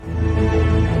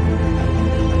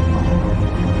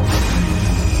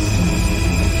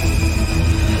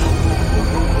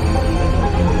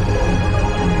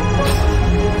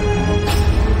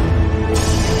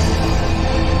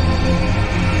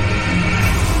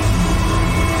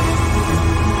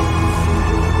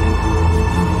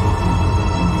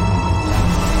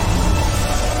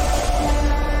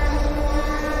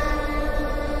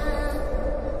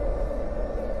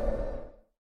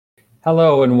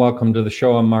Hello and welcome to the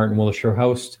show. I'm Martin Willis, your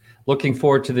host. Looking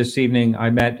forward to this evening.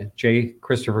 I met J.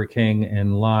 Christopher King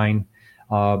in line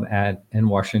in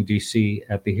Washington, D.C.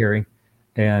 at the hearing,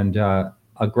 and a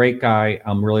great guy.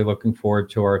 I'm really looking forward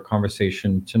to our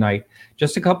conversation tonight.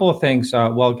 Just a couple of things.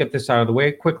 I'll get this out of the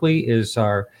way quickly. Is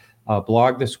our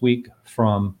blog this week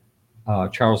from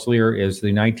Charles Lear is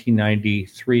the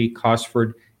 1993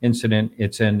 Cosford incident.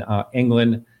 It's in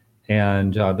England.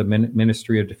 And the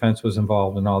Ministry of Defense was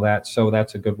involved and all that. So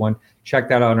that's a good one. Check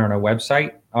that out on our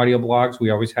website, audio blogs we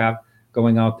always have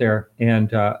going out there.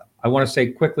 And I want to say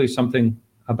quickly something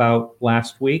about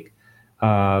last week.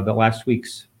 The last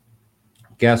week's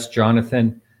guest,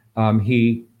 Jonathan,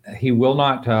 he will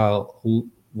not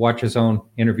watch his own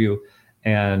interview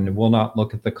and will not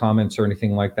look at the comments or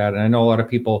anything like that. And I know a lot of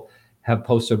people have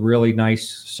posted really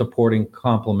nice supporting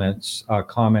comments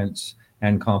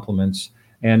and compliments.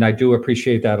 And I do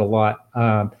appreciate that a lot.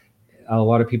 A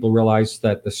lot of people realized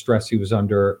that the stress he was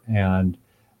under and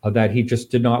that he just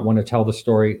did not want to tell the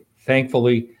story.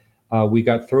 Thankfully, we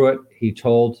got through it. He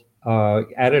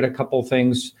added a couple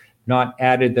things, not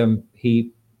added them. He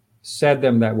said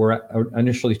them that were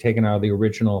initially taken out of the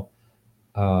original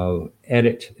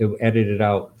edited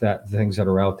out that things that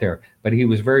are out there. But he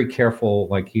was very careful,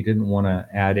 like he didn't want to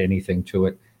add anything to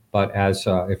it. But as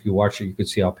if you watch it, you could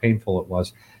see how painful it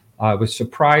was. I was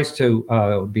surprised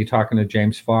to be talking to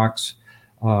James Fox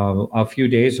a few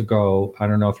days ago, I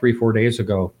don't know, 3-4 days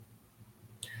ago.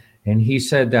 And he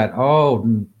said that,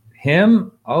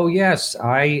 him? Oh, yes,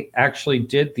 I actually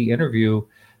did the interview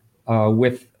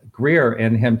with Greer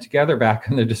and him together back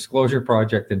in the Disclosure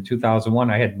Project in 2001.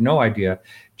 I had no idea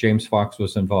James Fox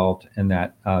was involved in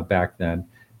that back then.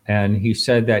 And he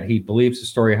said that he believes the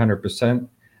story 100%.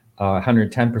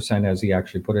 110%, as he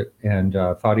actually put it, and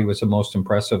thought he was the most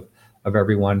impressive of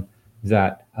everyone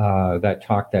that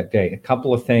talked that day. A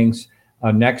couple of things.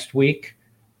 Next week,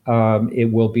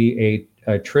 it will be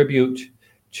a tribute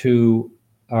to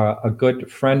a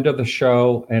good friend of the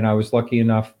show, and I was lucky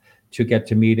enough to get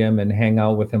to meet him and hang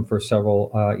out with him for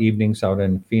several evenings out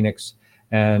in Phoenix.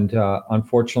 And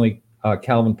unfortunately,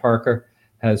 Calvin Parker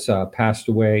has passed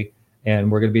away,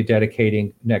 and we're going to be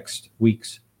dedicating next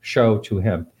week's show to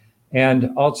him. And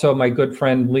also my good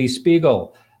friend Lee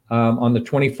Spiegel. On the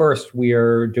 21st, we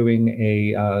are doing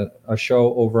a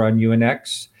show over on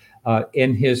UNX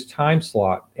in his time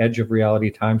slot, Edge of Reality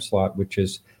time slot, which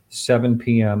is 7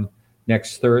 p.m.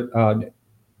 next Thursday.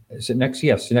 Is it next?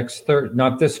 Yes, next Thursday,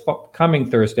 not this coming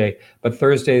Thursday, but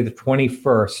Thursday the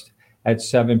 21st at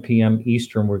 7 p.m.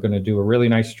 Eastern. We're going to do a really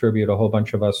nice tribute. A whole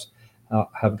bunch of us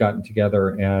have gotten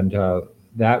together, and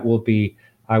that will be.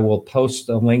 I will post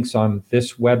the links on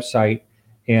this website,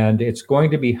 and it's going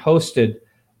to be hosted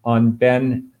on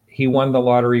Ben. He won the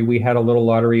lottery. We had a little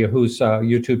lottery of whose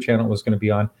YouTube channel it was going to be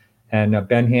on, and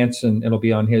Ben Hansen, it'll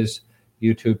be on his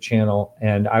YouTube channel,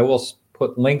 and I will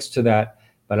put links to that,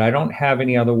 but I don't have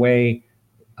any other way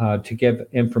to give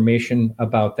information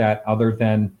about that other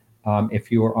than if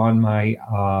you're on my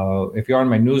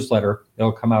newsletter,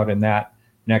 it'll come out in that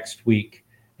next week,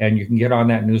 and you can get on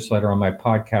that newsletter on my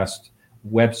podcast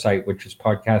website, which is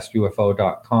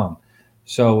podcastufo.com.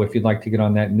 So if you'd like to get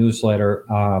on that newsletter,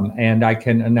 and I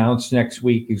can announce next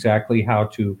week exactly how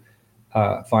to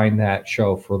find that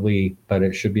show for Lee, but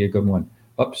it should be a good one.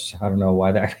 Oops, I don't know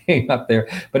why that came up there.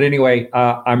 But anyway,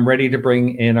 I'm ready to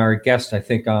bring in our guest. I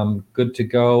think I'm good to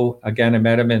go. Again, I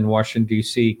met him in Washington,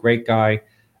 D.C. Great guy,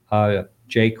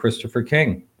 J. Christopher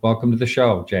King. Welcome to the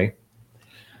show, Jay.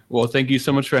 Well, thank you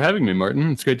so much for having me,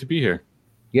 Martin. It's great to be here.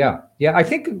 Yeah. I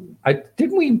think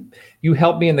you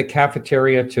helped me in the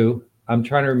cafeteria too. I'm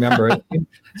trying to remember. It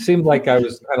seemed like I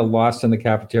was kind of lost in the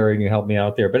cafeteria and you helped me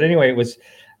out there. But anyway, it was,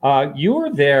 you were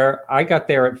there. I got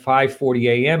there at 5:40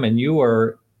 a.m. and you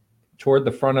were toward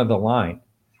the front of the line.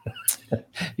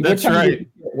 That's right.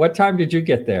 What time did you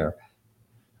get there?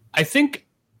 I think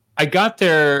I got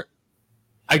there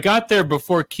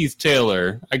before Keith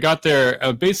Taylor. I got there,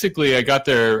 I got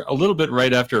there a little bit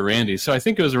right after Randy. So I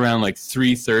think it was around like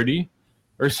 3:30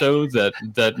 or so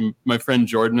that my friend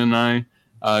Jordan and I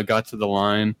got to the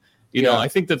line. You know, I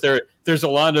think that there's a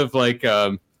lot of like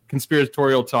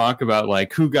conspiratorial talk about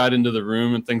like who got into the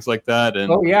room and things like that.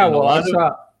 And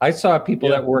I saw people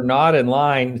that were not in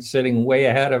line sitting way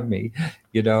ahead of me.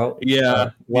 You know,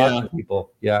 lots of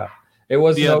people. Yeah. It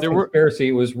was no conspiracy.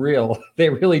 It was real. They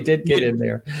really did get in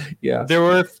there. Yeah, there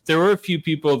were a few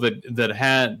people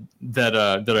that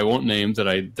I won't name that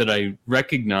I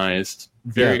recognized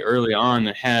very early on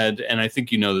and I think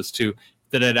you know this too,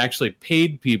 that had actually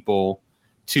paid people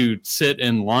to sit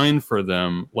in line for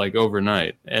them like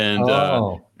overnight, and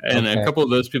and Okay. a couple of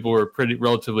those people were pretty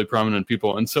relatively prominent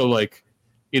people. And so, like,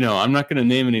 I'm not going to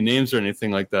name any names or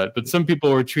anything like that, but some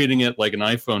people were treating it like an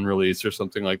iPhone release or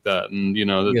something like that, and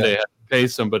that Yeah. they had to pay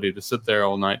somebody to sit there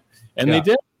all night, and Yeah. they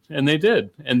did.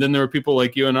 And then there were people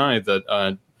like you and I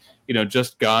that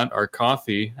just got our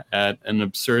coffee at an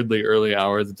absurdly early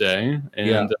hour of the day,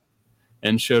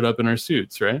 and showed up in our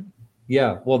suits, right?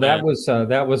 Yeah, well, that was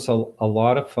a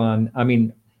lot of fun. I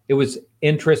mean, it was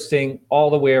interesting all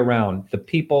the way around. The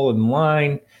people in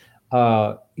line,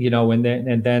 and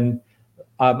then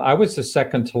I was the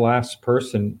second to last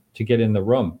person to get in the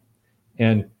room,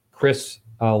 and Chris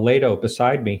Lato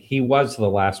beside me, he was the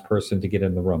last person to get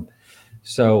in the room.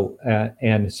 So,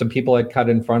 and some people had cut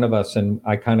in front of us, and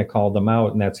I kind of called them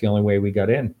out, and that's the only way we got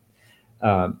in.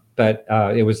 But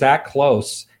it was that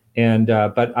close, and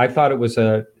but I thought it was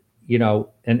an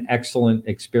excellent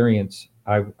experience.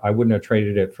 I wouldn't have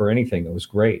traded it for anything. It was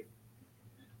great.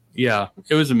 Yeah,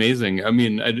 it was amazing. I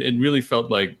mean, it really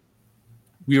felt like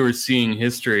we were seeing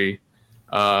history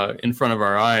in front of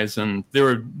our eyes, and there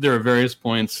were various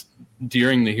points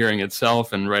during the hearing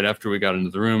itself and right after we got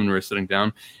into the room and we were sitting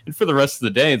down, and for the rest of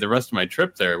the day, the rest of my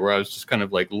trip there, where I was just kind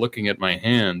of like looking at my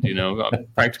hand,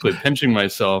 practically pinching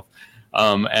myself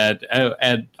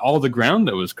at all the ground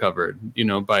that was covered,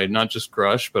 by not just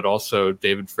Grush but also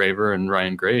David Fravor and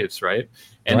Ryan Graves, right?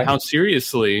 And Right. how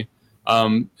seriously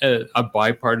a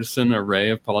bipartisan array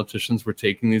of politicians were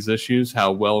taking these issues,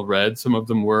 how well read some of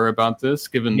them were about this,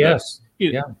 given Yes. that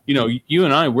you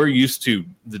and I, we're used to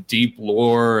the deep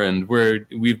lore, and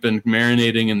we've been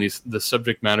marinating in the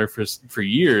subject matter for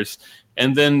years,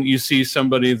 and then you see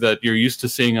somebody that you're used to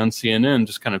seeing on CNN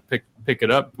just kind of pick it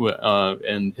up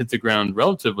and hit the ground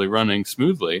relatively running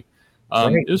smoothly.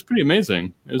 Right. It was pretty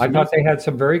amazing. I thought they had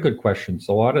some very good questions,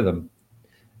 a lot of them.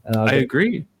 I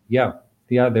agree. Yeah,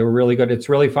 they were really good. It's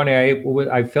really funny.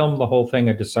 I filmed the whole thing.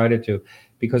 I decided to,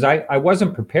 because I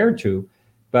wasn't prepared to,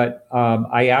 but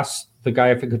I asked the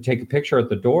guy if he could take a picture at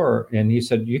the door, and he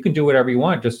said, "You can do whatever you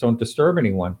want, just don't disturb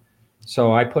anyone."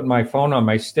 So I put my phone on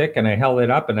my stick and I held it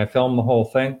up and I filmed the whole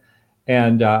thing.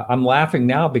 And I'm laughing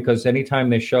now because anytime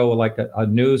they show like a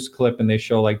news clip and they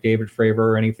show like David Fravor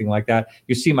or anything like that,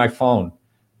 you see my phone,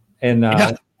 and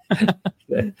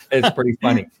it's pretty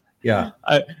funny. Yeah.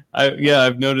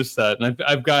 I've noticed that, and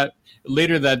I've got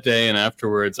later that day and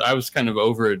afterwards, I was kind of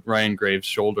over at Ryan Graves'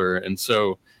 shoulder, and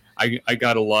so I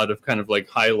got a lot of kind of like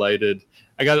highlighted.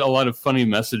 I got a lot of funny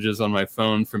messages on my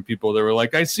phone from people that were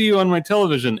like, "I see you on my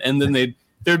television," and then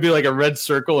there'd be like a red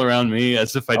circle around me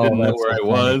as if I didn't know where I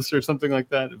was or something like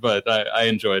that. But I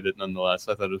enjoyed it nonetheless.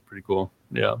 I thought it was pretty cool.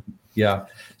 Yeah. Yeah.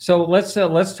 So let's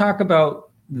talk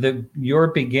about your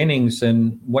beginnings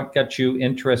and what got you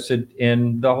interested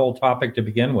in the whole topic to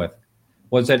begin with.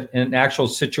 Was it an actual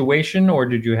situation, or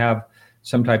did you have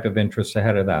some type of interest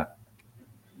ahead of that?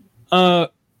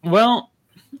 Well,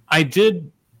 I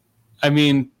did. I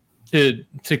mean, to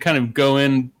kind of go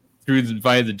in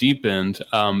via the deep end,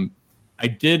 I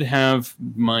did have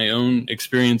my own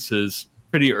experiences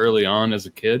pretty early on as a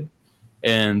kid,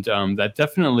 and that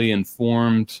definitely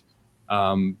informed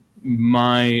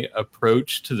my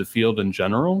approach to the field in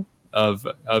general of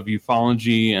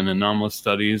ufology and anomalous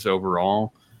studies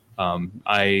overall.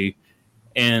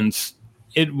 And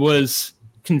it was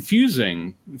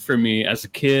confusing for me as a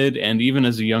kid and even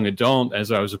as a young adult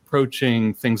as I was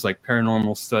approaching things like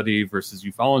paranormal study versus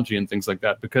ufology and things like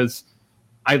that, because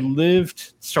I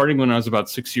lived, starting when I was about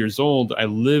 6 years old, I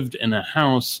lived in a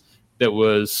house that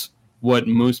was what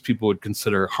most people would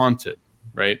consider haunted,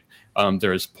 right?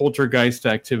 There was poltergeist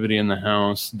activity in the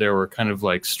house. There were kind of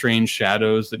like strange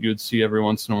shadows that you would see every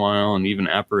once in a while, and even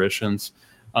apparitions.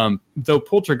 Though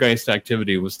poltergeist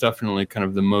activity was definitely kind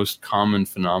of the most common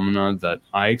phenomena that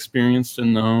I experienced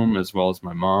in the home, as well as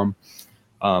my mom.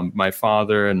 My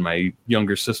father and my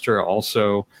younger sister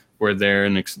also were there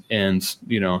and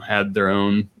had their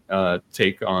own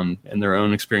take on and their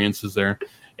own experiences there.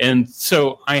 And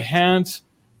so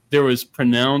there was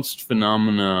pronounced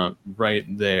phenomena right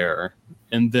there.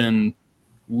 And then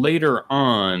later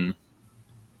on,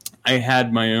 I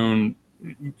had my own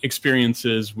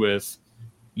experiences with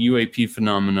UAP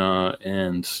phenomena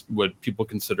and what people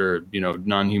consider,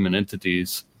 non-human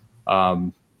entities.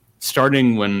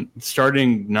 Starting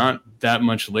not that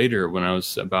much later, when I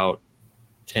was about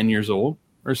 10 years old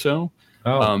or so.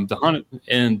 Oh. The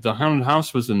haunted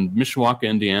house was in Mishawaka,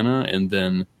 Indiana, and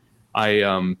then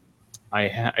I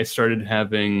started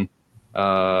having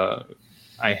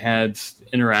I had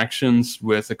interactions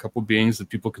with a couple beings that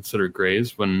people consider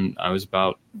grays when I was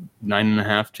about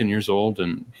 9.5, 10 years old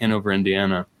in Hanover,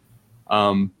 Indiana.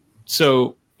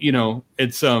 So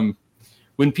it's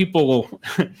when people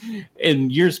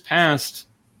in years past,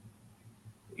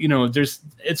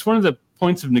 it's one of the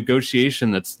points of negotiation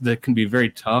that can be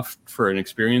very tough for an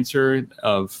experiencer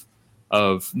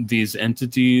of these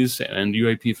entities and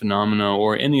UAP phenomena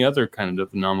or any other kind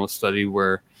of anomalous study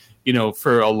where,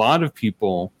 for a lot of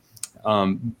people,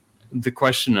 the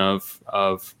question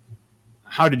of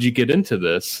how did you get into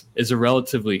this is a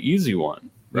relatively easy one,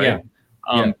 right?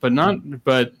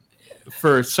 But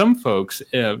for some folks,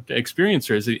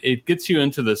 experiencers, it gets you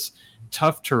into this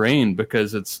tough terrain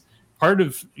because it's part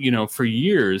of, for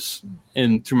years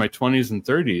and through my 20s and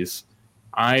 30s,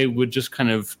 I would just kind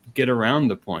of get around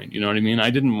the point. You know what I mean? I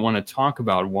didn't want to talk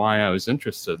about why I was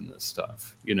interested in this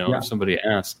stuff, if somebody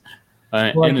asked.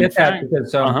 Well, I get that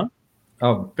because, oh,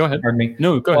 go ahead. Pardon me.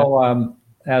 No, go ahead. Well,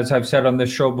 as I've said on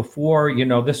this show before,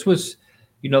 this was,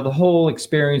 the whole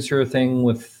experiencer thing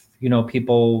with,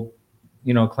 people,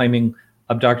 claiming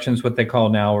abductions, what they call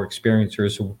now, or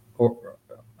experiencers, or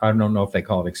I don't know if they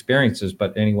call it experiences,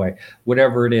 but anyway,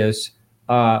 whatever it is.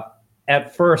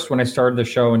 At first, when I started the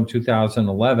show in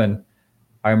 2011,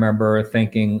 I remember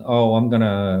thinking, oh, I'm going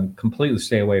to completely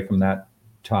stay away from that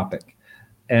topic.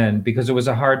 And because it was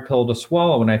a hard pill to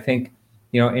swallow. And I think,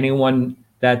 anyone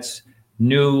that's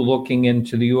new looking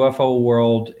into the UFO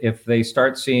world, if they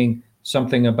start seeing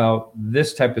something about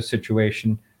this type of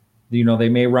situation, they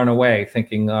may run away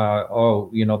thinking,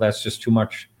 that's just too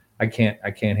much. I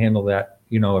can't handle that.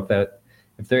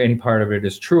 If there any part of it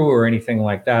is true or anything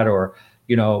like that, or,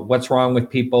 what's wrong with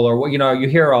people, or what, you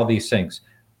hear all these things.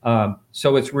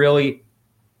 So it's really,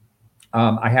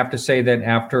 I have to say that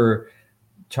after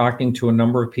talking to a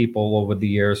number of people over the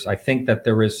years, I think that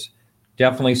there is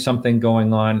definitely something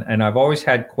going on. And I've always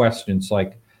had questions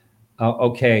like,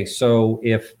 okay, so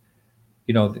if,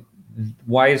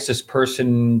 why is this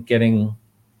person getting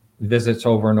visits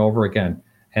over and over again?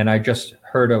 And I just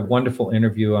heard a wonderful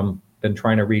interview. I've been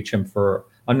trying to reach him for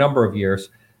a number of years.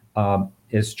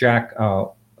 Is Jack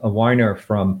Weiner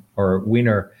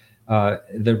Wiener.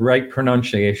 The right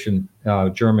pronunciation,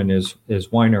 German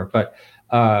is Weiner, but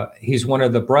he's one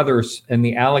of the brothers in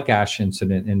the Allagash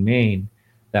incident in Maine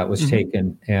that was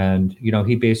taken. And,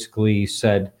 he basically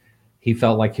said he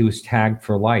felt like he was tagged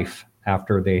for life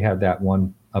after they had that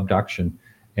one abduction.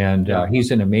 And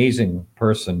he's an amazing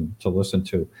person to listen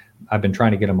to. I've been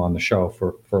trying to get him on the show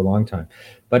for a long time.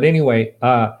 But anyway,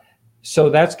 so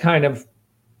that's kind of,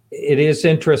 it is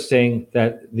interesting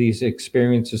that these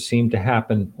experiences seem to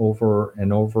happen over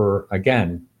and over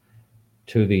again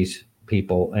to these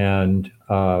people. And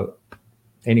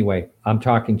anyway, I'm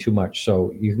talking too much,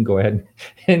 so you can go ahead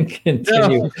and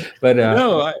continue.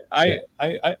 No, I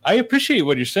appreciate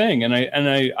what you're saying, and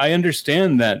I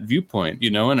understand that viewpoint,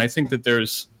 and I think that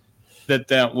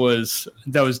that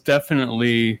was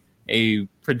definitely a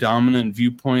predominant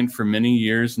viewpoint for many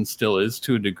years and still is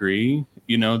to a degree.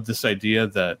 This idea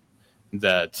that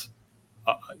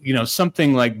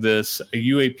something like this, a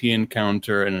UAP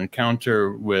encounter, an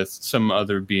encounter with some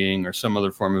other being or some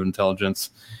other form of intelligence,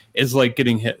 is like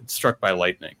getting struck by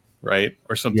lightning, right?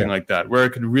 Or something like that, where it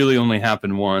could really only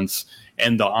happen once.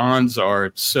 And the odds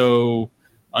are so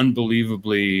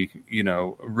unbelievably,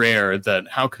 rare that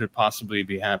how could it possibly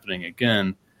be happening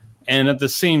again? And at the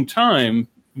same time,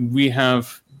 we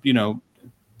have,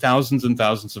 thousands and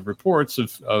thousands of reports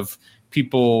of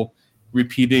people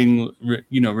repeatedly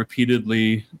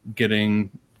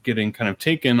getting kind of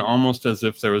taken, almost as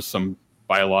if there was some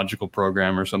biological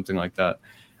program or something like that.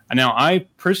 And now, I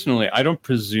don't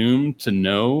presume to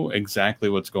know exactly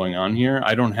what's going on here.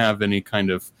 I don't have any kind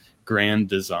of grand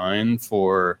design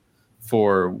for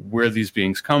where these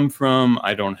beings come from.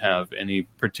 I don't have any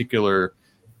particular,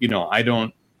 I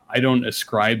don't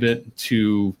ascribe it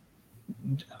to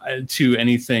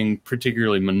anything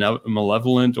particularly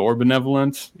malevolent or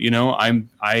benevolent.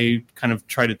 I kind of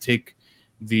try to take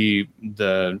the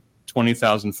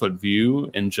 20,000 foot view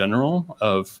in general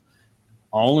of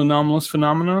all anomalous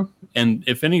phenomena. And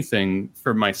if anything,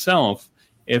 for myself,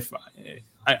 if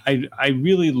I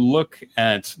really look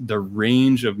at the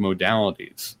range of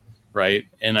modalities, right?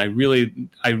 And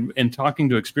in talking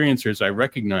to experiencers, I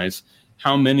recognize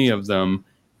how many of them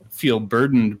feel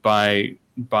burdened by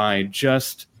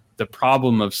just the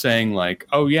problem of saying like,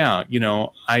 oh yeah,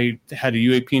 I had a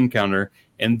UAP encounter,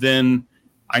 and then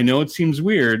I know it seems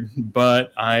weird,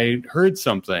 but I heard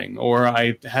something, or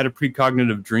I had a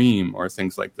precognitive dream, or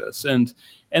things like this. And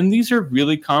these are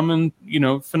really common,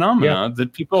 phenomena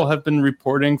that people have been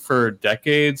reporting for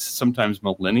decades, sometimes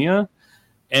millennia.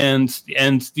 And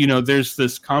there's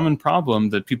this common problem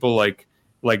that people like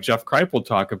Jeff Kripal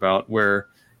talk about, where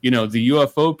the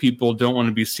UFO people don't want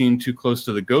to be seen too close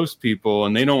to the ghost people,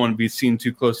 and they don't want to be seen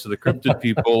too close to the cryptid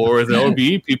people or the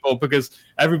OBE people, because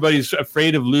everybody's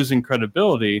afraid of losing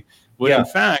credibility. When in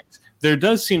fact, there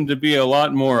does seem to be a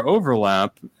lot more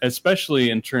overlap, especially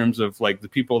in terms of like the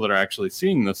people that are actually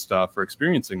seeing this stuff or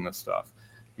experiencing this stuff.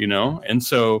 And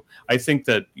so I think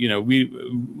that,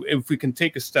 if we can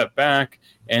take a step back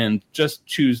and just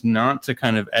choose not to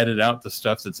kind of edit out the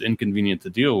stuff that's inconvenient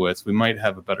to deal with, we might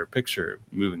have a better picture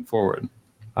moving forward.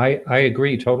 I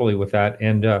agree totally with that.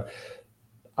 And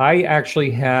I actually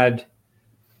had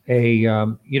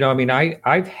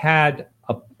I've had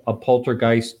a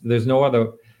poltergeist. There's no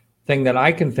other thing that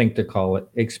I can think to call it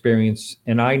experience.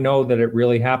 And I know that it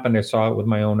really happened. I saw it with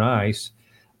my own eyes.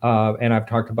 And I've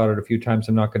talked about it a few times.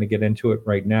 I'm not going to get into it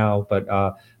right now, but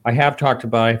I have talked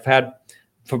about it.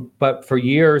 But for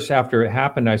years after it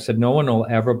happened, I said, no one will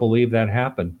ever believe that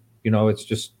happened. It's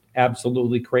just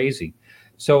absolutely crazy.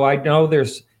 So I know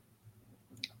this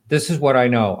is what I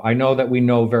know. I know that we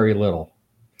know very little.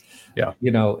 Yeah.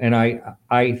 And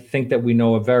I think that we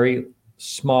know a very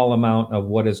small amount of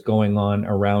what is going on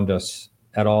around us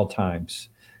at all times.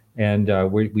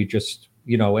 And we just,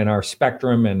 in our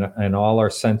spectrum and all our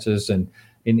senses and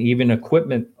even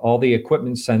equipment, all the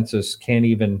equipment senses can't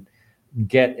even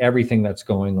get everything that's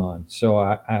going on. So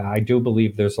I do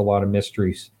believe there's a lot of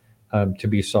mysteries to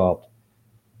be solved.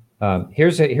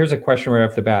 Here's a question right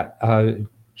off the bat.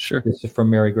 Sure. This is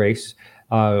from Mary Grace.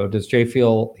 Does Jay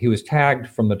feel he was tagged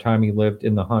from the time he lived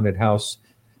in the haunted house?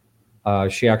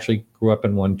 She actually grew up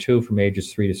in one too, from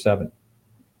ages 3 to 7.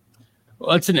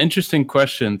 Well, that's an interesting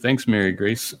question. Thanks, Mary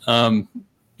Grace.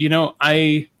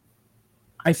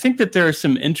 I think that there are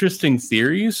some interesting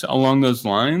theories along those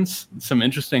lines, some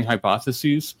interesting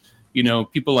hypotheses.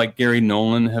 People like Gary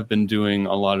Nolan have been doing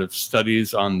a lot of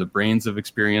studies on the brains of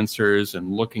experiencers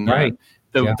and looking at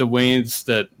the ways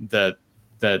that the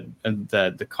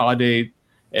caudate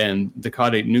and the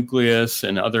caudate nucleus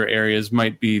and other areas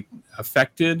might be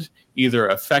either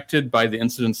affected by the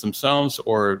incidents themselves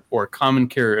or common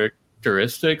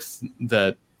characteristics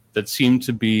that seem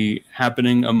to be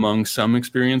happening among some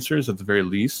experiencers at the very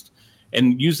least,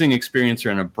 and using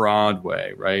experiencer in a broad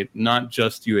way, right? Not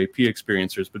just UAP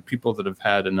experiencers, but people that have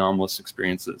had anomalous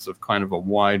experiences of kind of a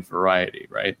wide variety,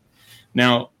 right?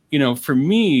 Now, for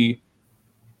me,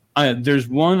 there's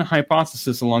one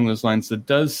hypothesis along those lines that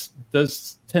does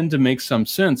tend to make some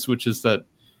sense, which is that,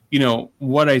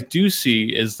 what I do see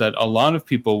is that a lot of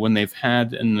people, when they've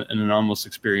had an anomalous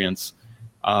experience,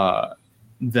 that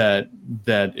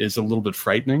is a little bit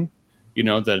frightening,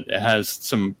 that has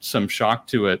some shock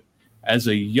to it as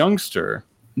a youngster,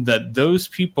 that those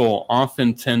people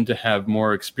often tend to have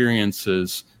more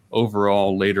experiences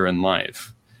overall later in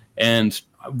life. And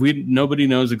nobody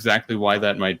knows exactly why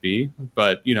that might be,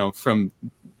 but from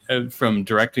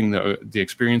directing the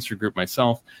experiencer group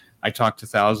myself, I talk to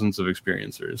thousands of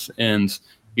experiencers, and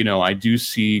I do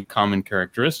see common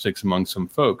characteristics among some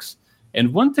folks.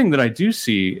 And one thing that I do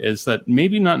see is that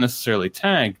maybe not necessarily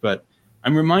tagged, but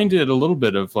I'm reminded a little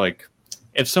bit of like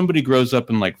if somebody grows up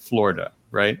in like Florida,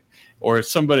 right? Or if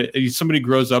somebody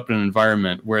grows up in an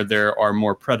environment where there are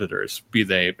more predators, be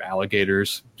they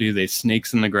alligators, be they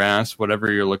snakes in the grass,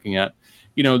 whatever you're looking at,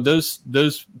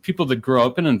 those people that grow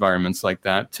up in environments like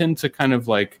that tend to kind of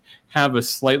like have a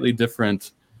slightly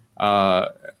different kind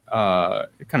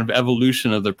of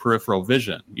evolution of their peripheral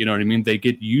vision. You know what I mean? They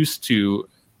get used to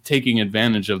taking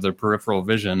advantage of their peripheral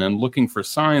vision and looking for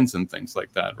signs and things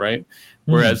like that, right?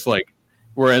 Mm.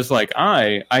 Whereas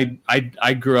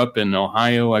I grew up in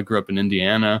Ohio, I grew up in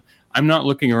Indiana. I'm not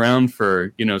looking around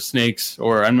for snakes,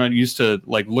 or I'm not used to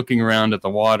like looking around at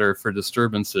the water for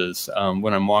disturbances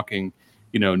when I'm walking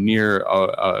near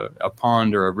a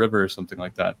pond or a river or something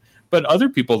like that. But other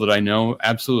people that I know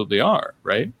absolutely are,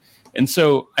 right? And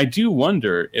so I do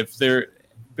wonder if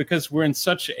because we're in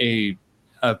such a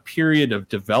period of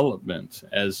development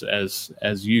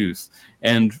as youth,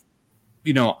 and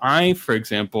I, for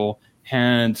example,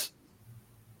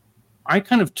 I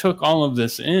kind of took all of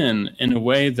this in a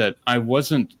way that I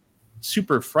wasn't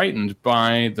super frightened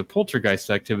by the poltergeist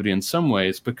activity in some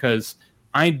ways, because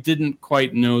I didn't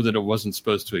quite know that it wasn't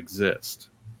supposed to exist,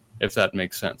 if that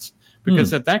makes sense.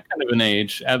 Because at that kind of an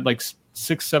age, at like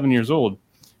 6-7 years old,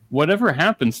 whatever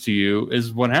happens to you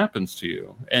is what happens to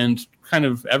you. And kind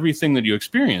of everything that you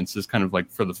experience is kind of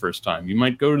like for the first time. You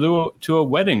might go to a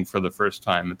wedding for the first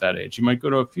time at that age. You might go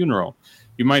to a funeral.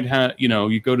 You might have,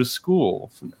 you go to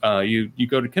school. You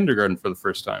go to kindergarten for the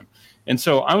first time. And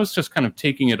so I was just kind of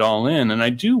taking it all in. And I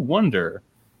do wonder,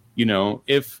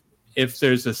 if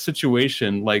there's a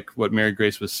situation like what Mary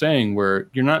Grace was saying, where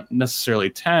you're not necessarily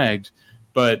tagged,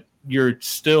 but you're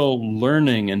still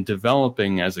learning and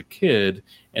developing as a kid,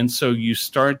 and so you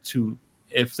start to,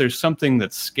 if there's something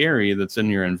that's scary that's in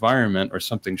your environment, or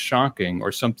something shocking,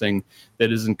 or something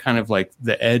that isn't kind of like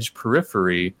the edge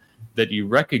periphery that you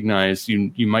recognize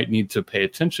you might need to pay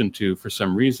attention to for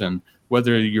some reason,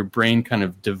 whether your brain kind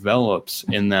of develops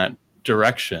in that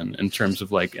direction in terms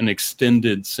of like an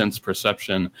extended sense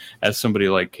perception, as somebody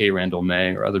like K. Randall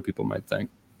May or other people might think.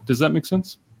 Does that make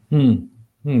sense?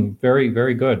 Very,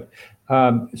 very good.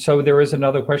 So there is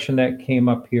another question that came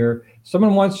up here.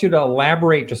 Someone wants you to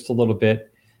elaborate just a little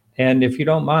bit. And if you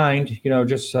don't mind,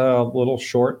 just a little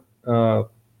short,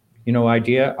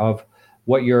 idea of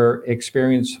what your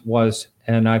experience was.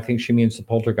 And I think she means the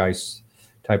poltergeist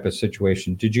type of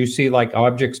situation. Did you see like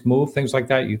objects move, things like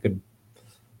that? You could,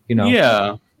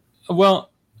 Yeah. Well,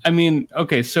 I mean,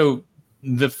 okay, so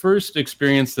the first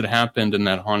experience that happened in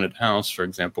that haunted house, for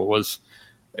example,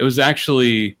 it was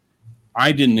actually,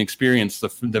 I didn't experience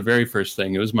the very first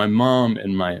thing. It was my mom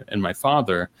and my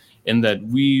father, in that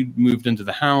we moved into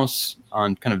the house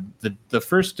on kind of the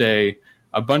first day.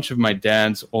 A bunch of my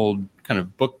dad's old kind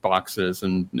of book boxes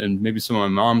and maybe some of my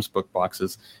mom's book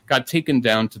boxes got taken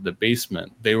down to the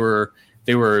basement. They were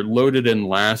loaded in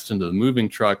last into the moving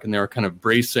truck, and they were kind of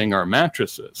bracing our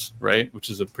mattresses, right? Which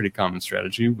is a pretty common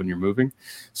strategy when you're moving.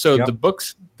 So Yep. the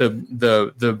books,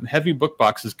 the heavy book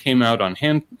boxes came out on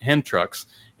hand trucks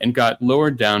and got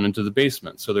lowered down into the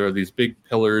basement. So there are these big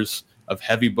pillars of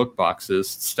heavy book boxes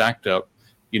stacked up,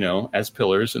 as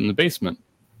pillars in the basement.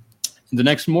 The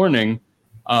next morning,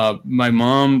 my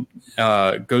mom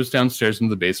goes downstairs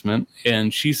into the basement,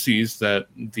 and she sees that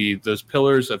those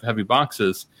pillars of heavy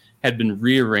boxes had been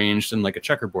rearranged in like a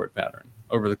checkerboard pattern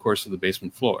over the course of the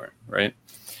basement floor, right?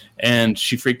 And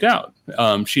she freaked out.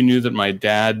 She knew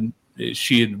that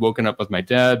she had woken up with my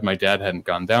dad. My dad hadn't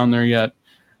gone down there yet.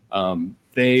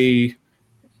 They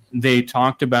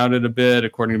talked about it a bit,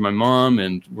 according to my mom,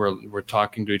 and we're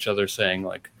talking to each other, saying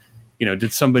like,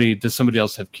 does somebody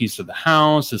else have keys to the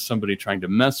house? Is somebody trying to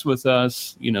mess with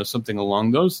us? Something along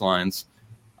those lines.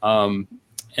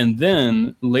 And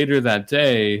then later that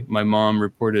day, my mom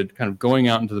reported kind of going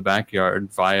out into the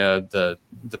backyard via the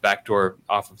back door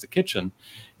off of the kitchen.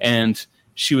 And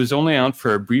she was only out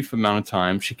for a brief amount of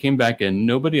time. She came back in.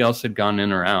 Nobody else had gone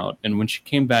in or out. And when she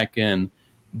came back in,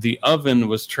 the oven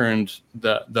was turned,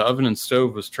 the oven and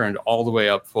stove was turned all the way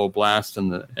up full blast,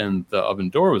 and the oven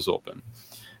door was open.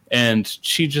 And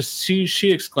she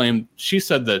exclaimed, she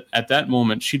said that at that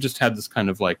moment, she just had this kind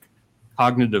of like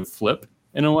cognitive flip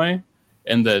in a way.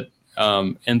 And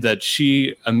that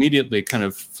she immediately kind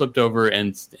of flipped over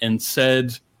and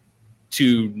said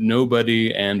to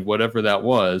nobody and whatever that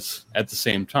was at the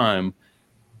same time,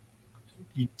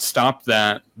 "Stop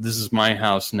that! This is my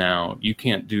house now. You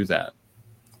can't do that."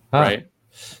 Right?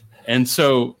 And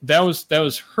so that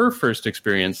was her first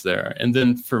experience there. And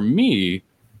then for me,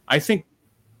 I think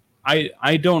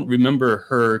I don't remember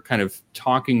her kind of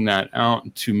talking that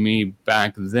out to me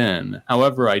back then.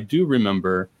 However, I do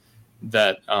remember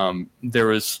that there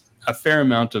was a fair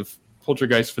amount of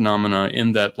poltergeist phenomena,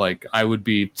 in that like I would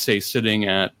be, say, sitting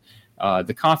at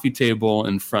the coffee table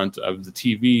in front of the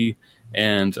TV,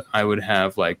 and I would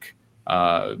have like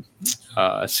a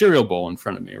cereal bowl in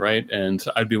front of me, right? And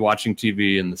I'd be watching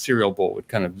TV, and the cereal bowl would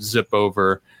kind of zip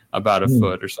over about a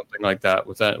foot or something like that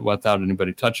without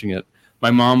anybody touching it.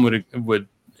 My mom would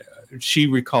she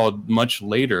recalled much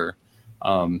later,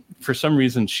 for some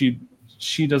reason she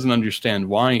doesn't understand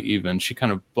why even. She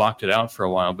kind of blocked it out for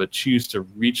a while, but she used to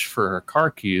reach for her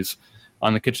car keys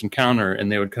on the kitchen counter,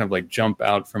 and they would kind of like jump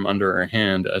out from under her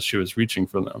hand as she was reaching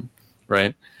for them,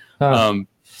 right?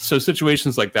 So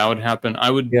situations like that would happen.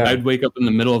 I'd wake up in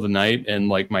the middle of the night, and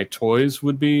like my toys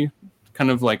would be kind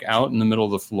of like out in the middle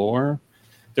of the floor.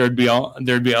 There'd be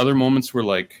other moments where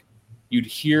like you'd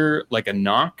hear like a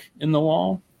knock in the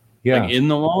wall, like in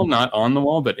the wall, not on the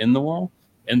wall, but in the wall.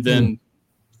 And then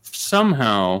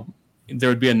somehow there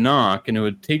would be a knock, and it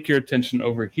would take your attention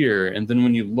over here. And then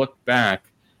when you look back,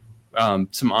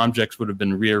 some objects would have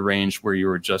been rearranged where you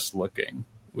were just looking,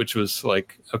 which was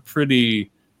like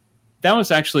that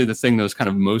was actually the thing that was kind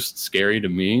of most scary to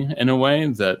me, in a way,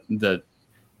 that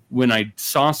when I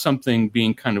saw something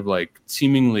being kind of like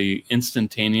seemingly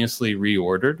instantaneously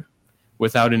reordered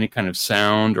without any kind of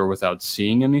sound or without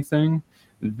seeing anything,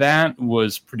 that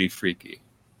was pretty freaky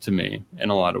to me in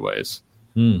a lot of ways.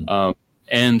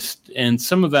 And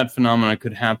some of that phenomena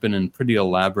could happen in pretty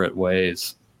elaborate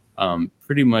ways,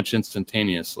 pretty much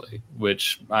instantaneously,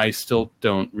 which I still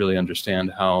don't really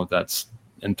understand how that's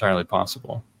entirely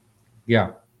possible.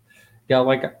 Yeah.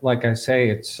 Like I say,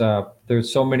 it's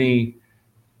there's so many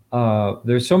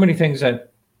things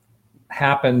that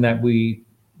happen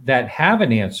that have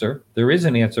an answer. There is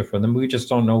an answer for them. We just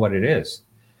don't know what it is.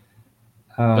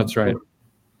 That's right.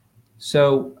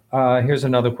 So here's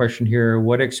another question here.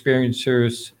 What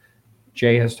experiencers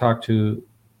Jay has talked to?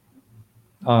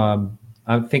 I'm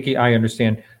thinking I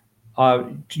understand.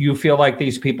 Do you feel like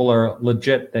these people are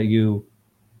legit, that you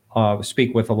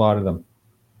speak with a lot of them?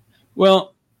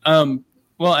 Well,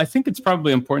 I think it's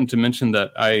probably important to mention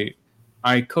that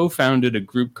I co-founded a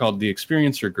group called the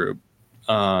Experiencer Group.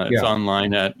 It's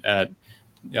online at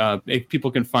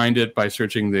people can find it by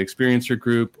searching the Experiencer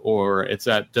Group, or it's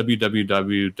at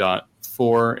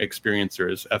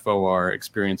www.forexperiencers, FOR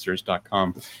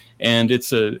experiencers.com. And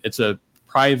it's a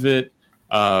private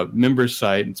member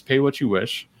site. It's pay what you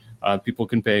wish. People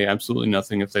can pay absolutely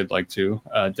nothing if they'd like to,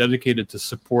 dedicated to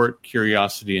support,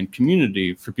 curiosity, and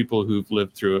community for people who've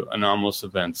lived through anomalous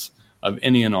events of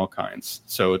any and all kinds.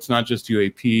 So it's not just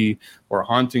UAP or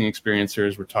haunting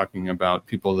experiencers. We're talking about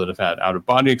people that have had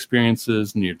out-of-body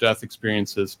experiences, near-death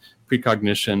experiences,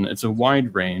 precognition. It's a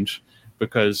wide range,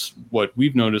 because what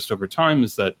we've noticed over time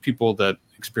is that people that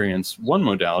experience one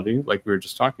modality, like we were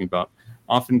just talking about,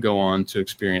 often go on to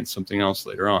experience something else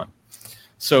later on.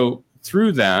 So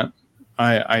through that,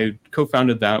 I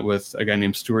co-founded that with a guy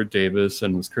named Stuart Davis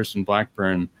and with Kirsten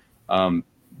Blackburn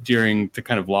during the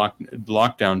kind of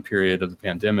lockdown period of the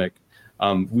pandemic.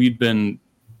 We'd been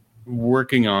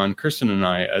working on, Kirsten and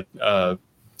I,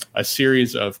 a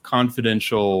series of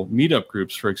confidential meetup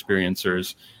groups for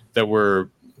experiencers that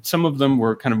were, some of them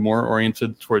were kind of more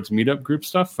oriented towards meetup group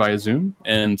stuff via Zoom,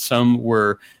 and some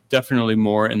were definitely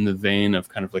more in the vein of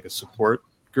kind of like a support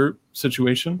group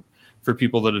situation for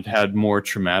people that had had more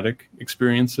traumatic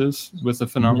experiences with the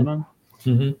phenomenon.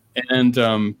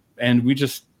 Mm-hmm. And we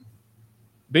just,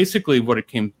 basically what it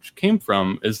came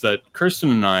from is that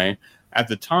Kirsten and I, at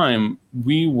the time,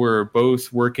 we were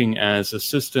both working as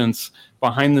assistants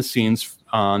behind the scenes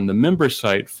on the member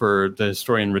site for the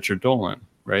historian Richard Dolan,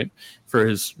 right? For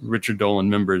his Richard Dolan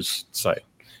members site.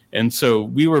 And so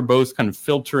we were both kind of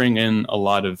filtering in a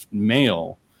lot of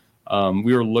mail.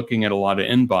 We were looking at a lot of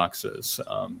inboxes.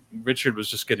 Richard was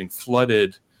just getting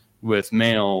flooded with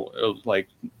mail, like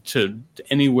to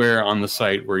anywhere on the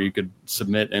site where you could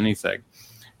submit anything.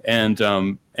 And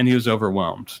he was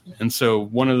overwhelmed. And so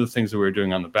one of the things that we were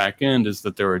doing on the back end is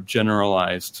that there were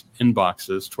generalized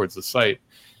inboxes towards the site.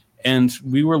 And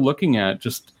we were looking at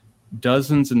just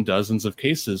dozens and dozens of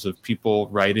cases of people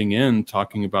writing in,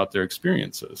 talking about their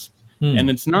experiences. And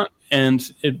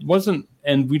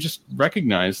we just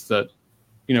recognized that,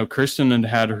 Kirsten had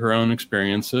had her own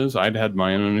experiences. I'd had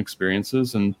my own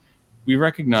experiences. And we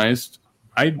recognized,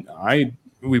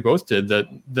 we both did,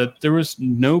 that there was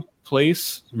no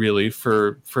place really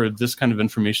for this kind of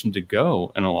information to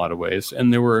go in a lot of ways.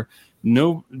 And there was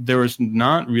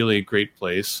not really a great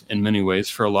place in many ways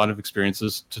for a lot of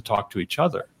experiences to talk to each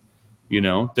other.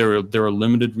 There were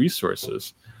limited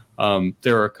resources.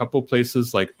 There are a couple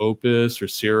places like Opus or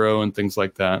Zero and things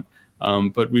like that.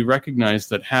 But we recognized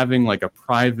that having like a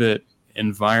private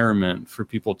environment for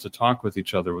people to talk with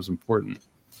each other was important.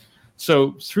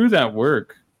 So through that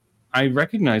work, I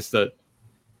recognized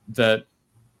that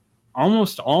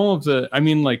almost all of the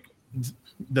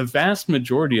vast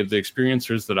majority of the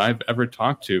experiencers that I've ever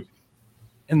talked to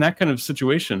in that kind of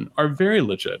situation are very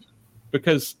legit.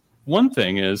 Because one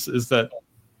thing is that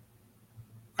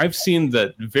I've seen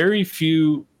that very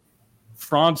few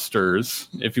fraudsters,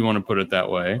 if you want to put it that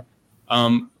way,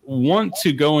 want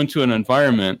to go into an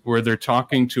environment where they're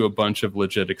talking to a bunch of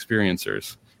legit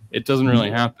experiencers. It doesn't really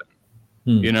happen,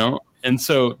 And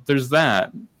so there's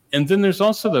that. And then there's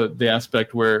also the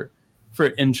aspect where,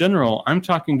 in general, I'm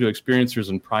talking to experiencers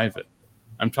in private.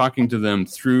 I'm talking to them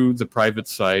through the private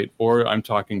site, or I'm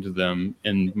talking to them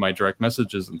in my direct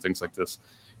messages and things like this.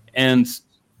 And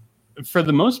for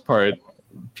the most part,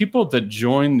 people that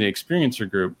join the experiencer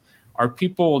group are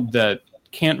people that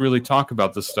can't really talk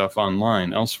about this stuff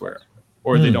online elsewhere,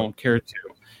 or they don't care to.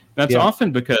 That's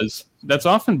often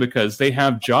because they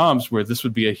have jobs where this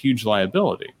would be a huge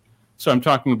liability. So I'm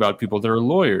talking about people that are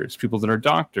lawyers, people that are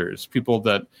doctors, people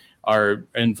that are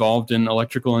involved in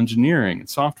electrical engineering and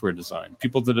software design,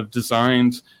 people that have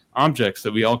designed objects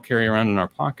that we all carry around in our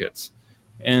pockets.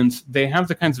 And they have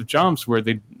the kinds of jobs where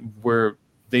they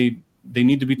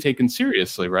need to be taken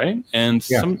seriously, right? And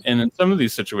in some of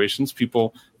these situations,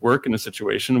 people work in a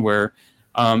situation where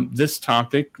this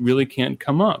topic really can't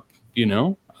come up.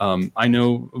 I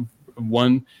know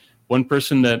one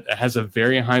person that has a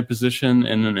very high position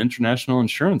in an international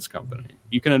insurance company.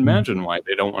 You can imagine why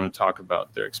they don't want to talk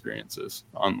about their experiences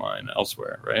online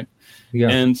elsewhere, right? Yeah.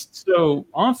 And so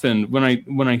often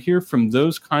when I hear from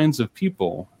those kinds of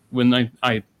people, when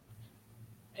I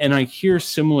and I hear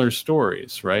similar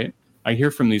stories, right? I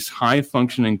hear from these high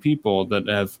functioning people that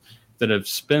have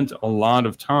spent a lot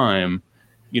of time,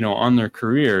 on their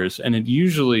careers, and it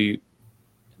usually,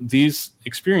 these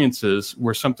experiences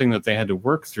were something that they had to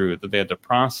work through, that they had to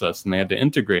process, and they had to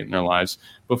integrate in their lives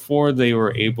before they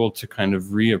were able to kind of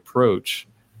reapproach,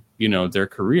 their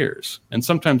careers. And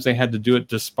sometimes they had to do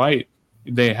it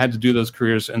they had to do those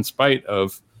careers in spite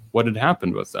of what had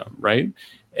happened with them, right?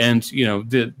 And,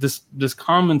 this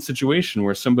common situation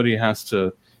where somebody has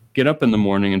to get up in the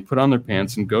morning and put on their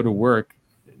pants and go to work,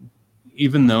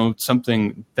 even though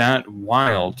something that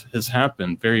wild has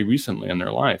happened very recently in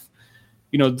their life.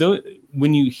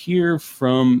 When you hear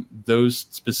from those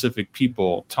specific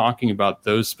people talking about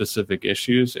those specific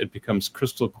issues, it becomes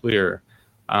crystal clear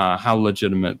how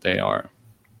legitimate they are.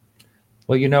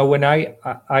 Well, when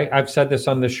I've said this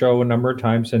on the show a number of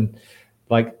times, and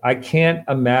like, I can't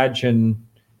imagine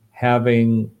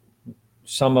having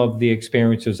some of the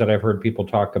experiences that I've heard people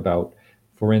talk about,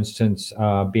 for instance,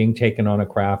 being taken on a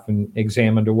craft and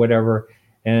examined or whatever,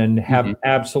 and have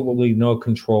absolutely no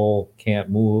control, can't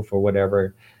move or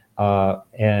whatever,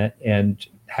 and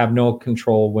have no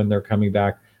control when they're coming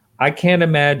back. I can't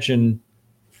imagine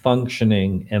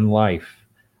functioning in life.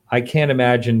 I can't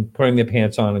imagine putting the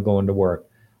pants on and going to work.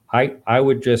 I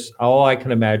would just, all I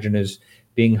can imagine is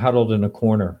being huddled in a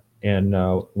corner and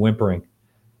whimpering,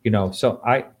 So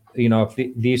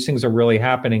if these things are really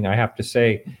happening, I have to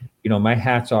say, my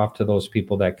hat's off to those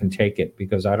people that can take it,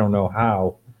 because I don't know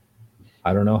how.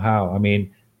 I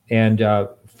mean, and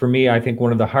for me, I think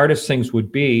one of the hardest things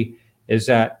would be is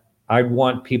that I'd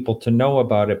want people to know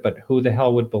about it, but who the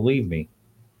hell would believe me?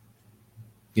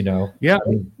 Yeah. I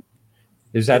mean,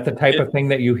 is that the type of thing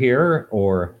that you hear,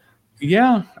 or?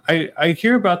 Yeah, I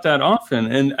hear about that often.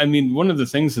 And I mean, one of the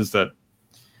things is that,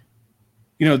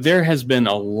 there has been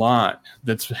a lot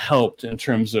that's helped in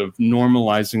terms of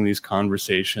normalizing these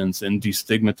conversations and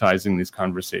destigmatizing these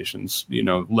conversations.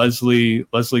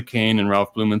 Leslie Kean and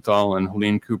Ralph Blumenthal and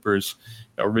Helene Cooper's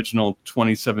original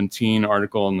 2017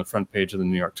 article on the front page of the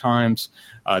New York Times,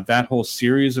 that whole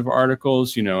series of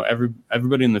articles,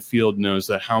 everybody in the field knows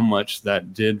that how much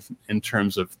that did in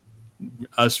terms of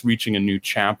us reaching a new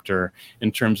chapter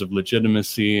in terms of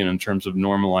legitimacy and in terms of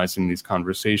normalizing these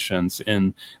conversations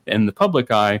in the public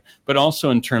eye, but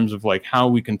also in terms of like how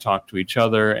we can talk to each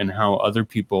other and how other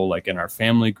people, like in our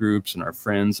family groups and our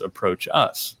friends, approach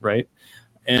us, right?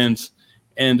 And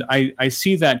I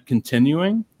see that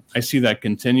continuing. I see that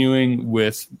continuing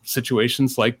with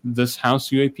situations like this House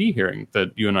UAP hearing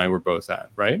that you and I were both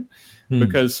at, right?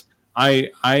 Because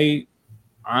I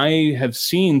have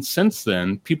seen since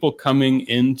then people coming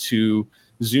into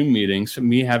Zoom meetings,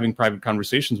 me having private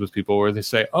conversations with people where they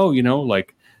say, oh,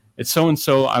 like, it's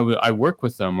so-and-so, I work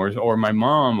with them, or my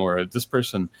mom, or this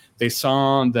person, they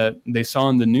saw in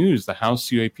the news the House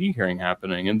UAP hearing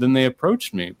happening, and then they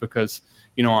approached me because,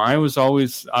 I was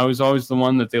always the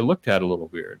one that they looked at a little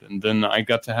weird, and then I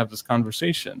got to have this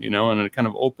conversation, and it kind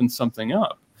of opened something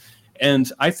up.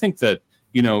 And I think that,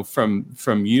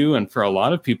 from you and for a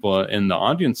lot of people in the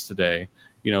audience today,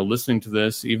 listening to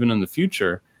this, even in the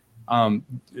future,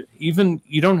 even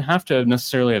you don't have to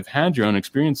necessarily have had your own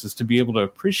experiences to be able to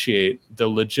appreciate the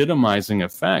legitimizing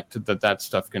effect that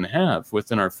stuff can have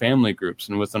within our family groups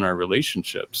and within our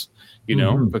relationships,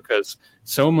 because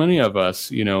so many of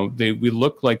us, we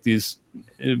look like these,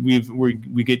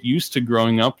 we get used to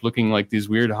growing up looking like these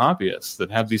weird hobbyists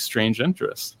that have these strange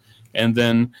interests. And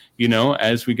then,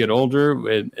 as we get older,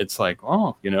 it's like,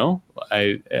 oh,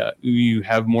 you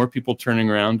have more people turning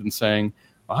around and saying,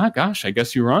 oh, gosh, I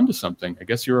guess you were onto something. I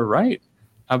guess you were right.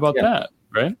 How about that?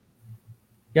 Right?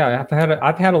 Yeah,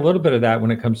 I've had a little bit of that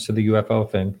when it comes to the UFO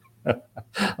thing.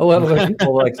 A lot of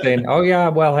people like saying, oh, yeah,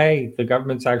 well, hey, the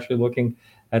government's actually looking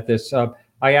at this.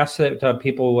 I asked that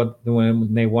people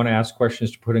when they want to ask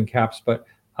questions to put in caps, but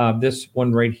this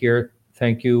one right here,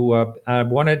 thank you. I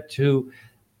wanted to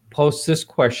post this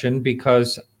question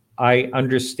because I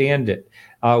understand it.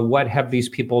 What have these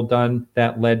people done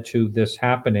that led to this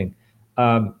happening?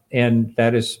 And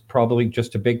that is probably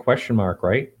just a big question mark,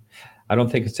 right? I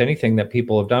don't think it's anything that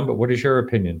people have done, but what is your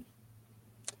opinion?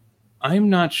 I'm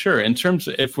not sure. In terms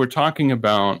of, if we're talking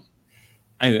about,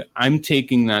 I'm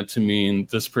taking that to mean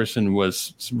this person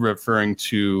was referring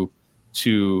to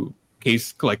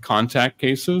case, like contact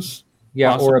cases.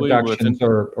 Yeah, or abductions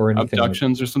or anything.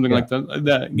 Abductions or something like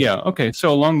that. Yeah, okay.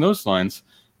 So along those lines,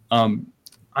 I'm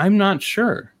not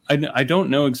sure. I don't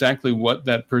know exactly what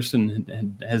that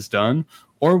person has done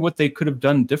or what they could have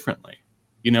done differently.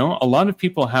 A lot of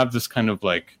people have this kind of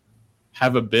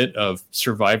have a bit of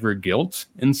survivor guilt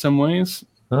in some ways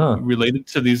related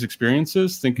to these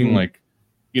experiences, thinking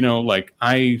like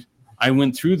I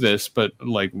went through this, but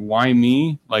like, why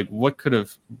me? Like, what could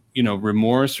have,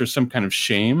 remorse or some kind of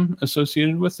shame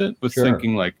associated with it, with Sure.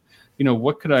 thinking like,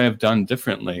 what could I have done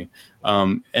differently?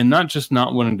 And not just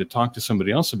not wanting to talk to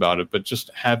somebody else about it, but just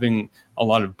having a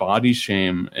lot of body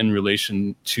shame in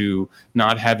relation to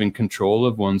not having control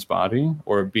of one's body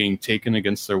or being taken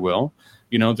against their will.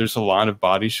 There's a lot of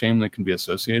body shame that can be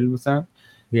associated with that.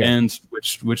 Yeah. And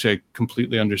which I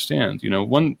completely understand.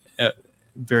 One,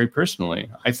 very personally,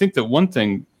 I think that one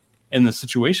thing in a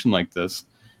situation like this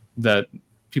that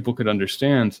people could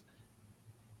understand,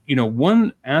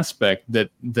 one aspect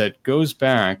that goes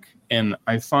back and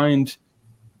I find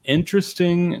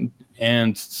interesting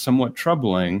and somewhat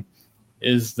troubling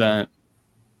is that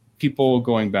people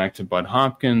going back to Bud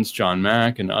Hopkins, John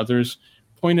Mack, and others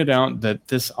pointed out that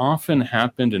this often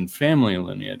happened in family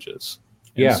lineages.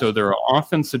 And so there are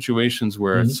often situations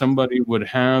where somebody would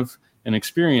have an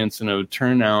experience and it would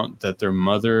turn out that their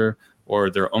mother or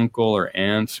their uncle or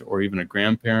aunt or even a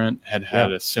grandparent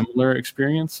had a similar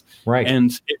experience. Right.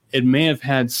 And it may have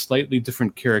had slightly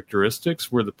different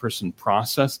characteristics where the person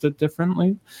processed it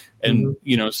differently. And,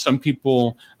 some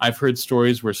people, I've heard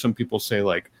stories where some people say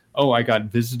like, oh, I got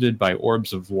visited by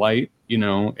orbs of light, in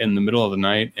the middle of the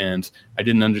night and I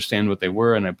didn't understand what they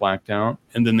were and I blacked out.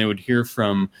 And then they would hear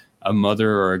from a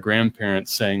mother or a grandparent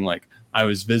saying like, I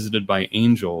was visited by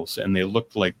angels and they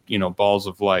looked like, balls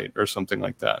of light or something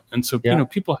like that. And so,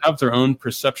 people have their own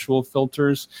perceptual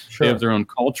filters. Sure. They have their own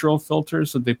cultural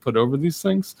filters that they put over these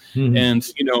things. And,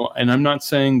 and I'm not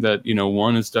saying that,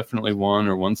 one is definitely one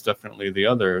or one's definitely the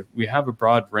other. We have a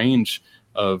broad range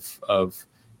of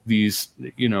these,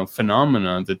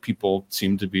 phenomena that people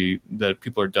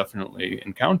are definitely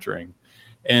encountering.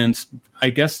 And I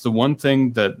guess the one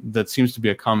thing that seems to be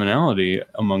a commonality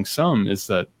among some is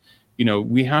that,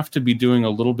 we have to be doing a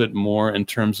little bit more in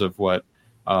terms of what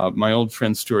my old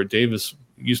friend Stuart Davis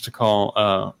used to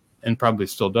call, and probably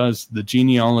still does, the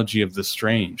genealogy of the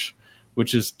strange,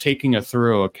 which is taking a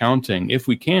thorough accounting, if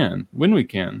we can, when we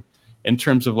can, in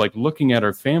terms of like looking at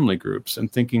our family groups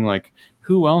and thinking like,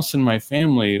 who else in my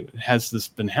family has this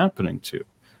been happening to?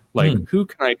 Like, who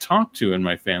can I talk to in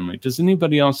my family? Does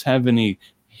anybody else have any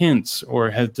hints or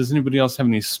does anybody else have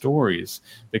any stories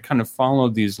that kind of follow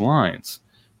these lines?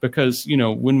 Because,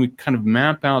 when we kind of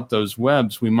map out those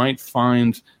webs, we might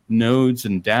find nodes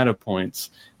and data points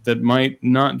that might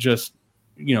not just,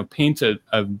 paint a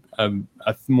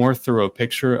more thorough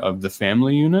picture of the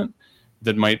family unit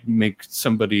that might make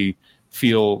somebody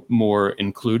feel more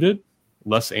included,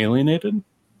 less alienated,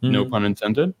 no pun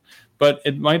intended. But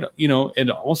it might, it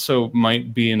also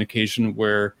might be an occasion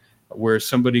where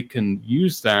somebody can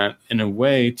use that in a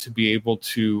way to be able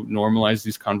to normalize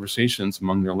these conversations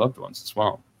among their loved ones as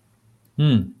well.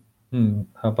 How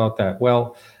about that?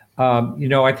 Well,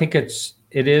 I think it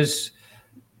is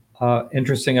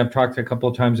interesting. I've talked a couple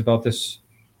of times about this,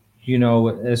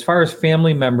 as far as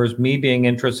family members, me being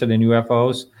interested in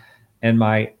UFOs and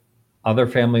my other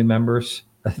family members,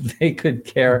 they could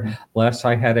care less.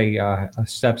 I had a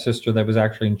stepsister that was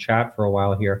actually in chat for a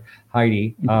while here,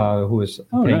 Heidi, who was,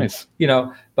 nice.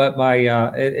 But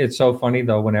it's so funny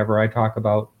though, whenever I talk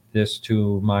about this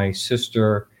to my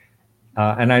sister,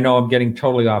 and I know I'm getting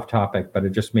totally off topic, but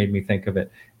it just made me think of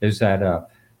it, is that,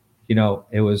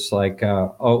 it was like,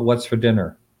 oh, what's for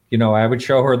dinner? I would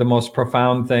show her the most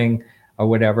profound thing or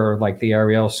whatever, like the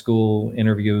Ariel school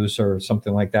interviews or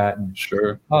something like that. And,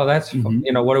 sure. Oh, that's,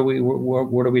 what are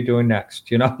we doing next?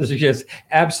 There's just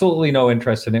absolutely no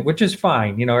interest in it, which is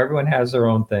fine. Everyone has their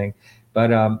own thing.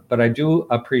 But I do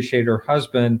appreciate her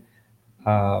husband,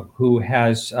 who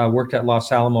has worked at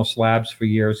Los Alamos Labs for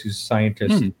years. He's a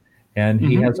scientist. And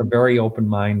he has a very open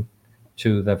mind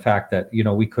to the fact that,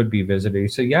 we could be visited. He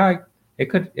said, yeah, it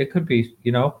could be,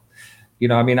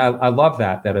 I mean, I love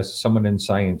that as someone in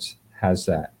science has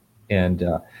that. And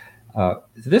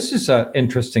this is an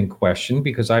interesting question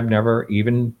because I've never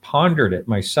even pondered it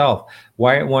myself.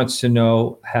 Wyatt wants to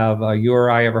know, have you or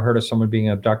I ever heard of someone being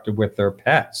abducted with their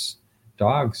pets,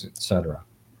 dogs, etc.?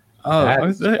 Oh,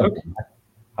 okay.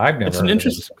 I've never. It's an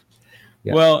interesting.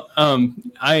 Yeah. Well,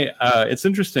 it's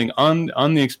interesting on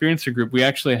the Experiencer group. We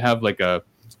actually have like a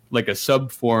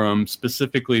sub forum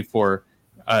specifically for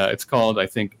it's called, I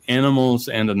think, Animals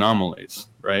and Anomalies,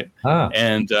 right?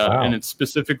 And it's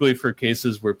specifically for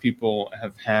cases where people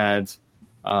have had,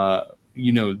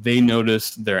 they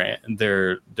notice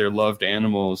their loved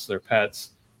animals, their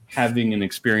pets, having an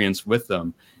experience with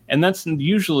them. And that's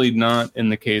usually not in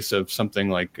the case of something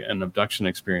like an abduction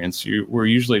experience. We're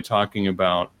usually talking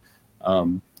about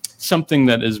something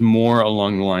that is more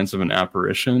along the lines of an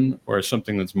apparition or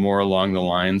something that's more along the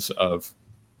lines of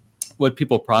what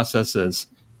people process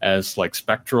as like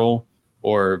spectral,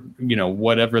 or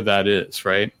whatever that is,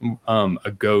 right?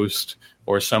 A ghost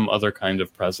or some other kind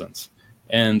of presence.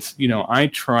 And I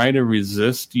try to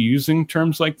resist using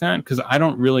terms like that because I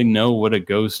don't really know what a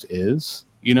ghost is.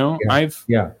 I've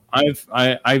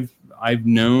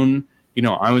known,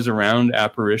 I was around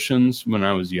apparitions when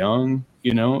I was young,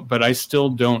 but I still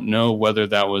don't know whether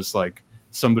that was like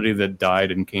somebody that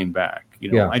died and came back.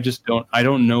 I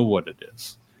don't know what it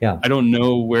is. Yeah. I don't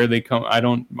know where they come.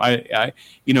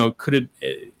 Could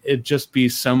it just be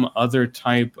some other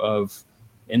type of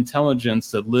intelligence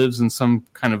that lives in some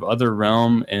kind of other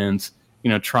realm and,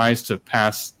 tries to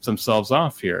pass themselves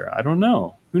off here? I don't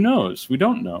know. Who knows? We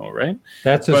don't know, right?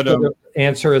 That's as good an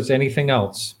answer as anything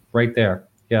else right there.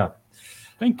 Yeah.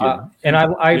 Thank you. And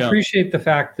I appreciate the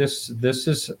fact this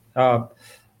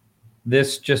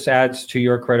just adds to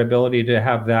your credibility to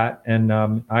have that. And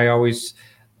I always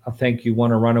think you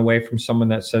want to run away from someone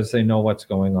that says they know what's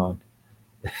going on,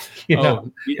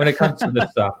 when it comes to this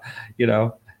stuff,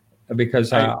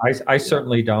 because I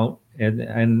certainly don't.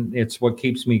 And it's what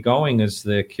keeps me going is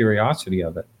the curiosity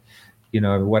of it,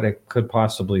 what it could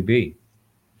possibly be.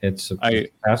 It's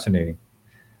fascinating.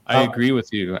 I agree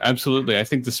with you. Absolutely. I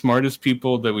think the smartest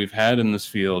people that we've had in this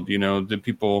field, the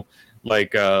people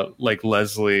like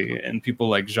Leslie and people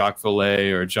like Jacques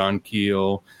Vallée or John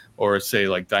Keel, or say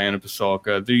like Diana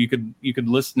Pasulka, you could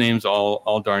list names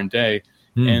all darn day.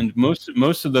 And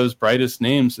most of those brightest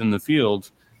names in the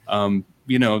field,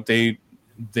 they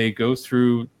go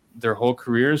through their whole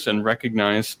careers and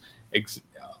recognize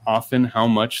often how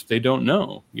much they don't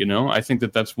know. I think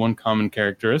that's one common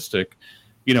characteristic.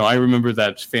 I remember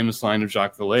that famous line of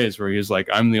Jacques Vallée's where he was like,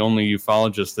 "I'm the only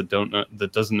ufologist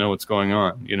that doesn't know what's going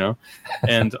on,"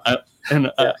 and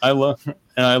I love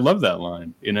that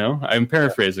line. I'm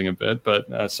paraphrasing a bit,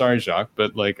 but sorry, Jacques,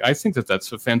 but like I think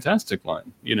that's a fantastic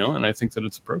line. And I think that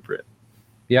it's appropriate.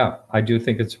 Yeah, I do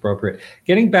think it's appropriate.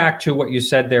 Getting back to what you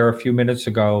said there a few minutes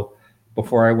ago,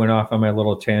 before I went off on my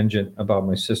little tangent about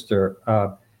my sister,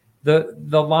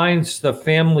 the lines, the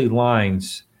family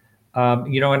lines.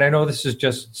 And I know this is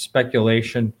just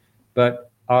speculation,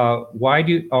 but why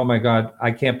do you, oh my God,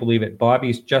 I can't believe it.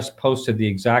 Bobby's just posted the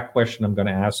exact question I'm going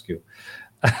to ask you.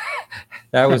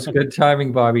 That was good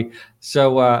timing, Bobby.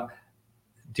 So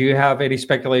do you have any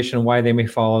speculation on why they may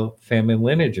follow family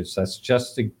lineages? That's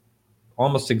just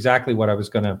almost exactly what I was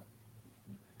going to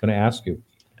ask you.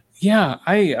 Yeah,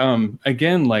 I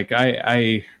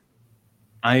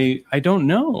don't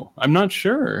know. I'm not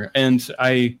sure. And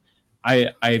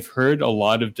I've heard a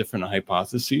lot of different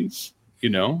hypotheses.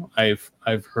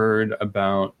 I've heard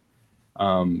about,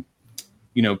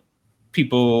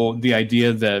 people, the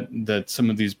idea that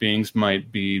some of these beings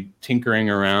might be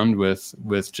tinkering around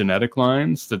with genetic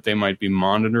lines, that they might be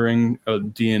monitoring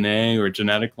DNA or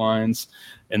genetic lines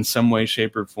in some way,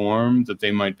 shape, or form, that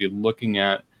they might be looking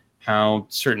at how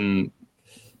certain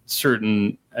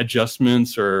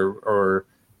adjustments or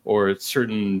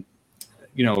certain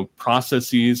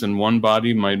processes in one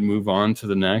body might move on to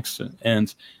the next.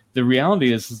 And the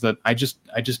reality is that I just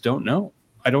don't know.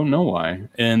 I don't know why.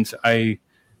 And I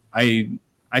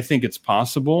think it's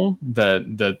possible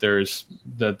that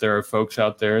there are folks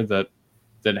out there that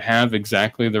have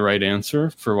exactly the right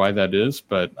answer for why that is,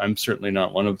 but I'm certainly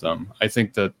not one of them. I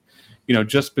think that,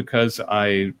 just because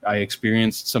I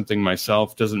experienced something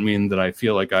myself doesn't mean that I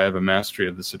feel like I have a mastery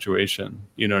of the situation.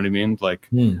 You know what I mean? Like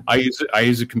I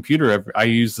use a computer. I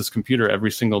use this computer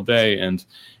every single day. And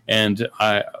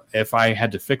if I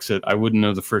had to fix it, I wouldn't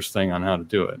know the first thing on how to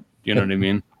do it. You know what I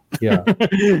mean? Yeah.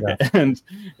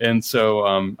 And so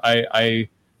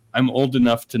I'm old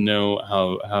enough to know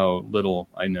how little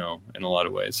I know in a lot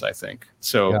of ways, I think.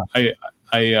 So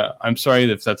yeah. I'm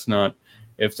sorry if that's not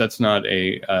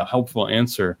a helpful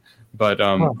answer, but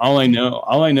all I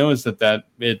know is that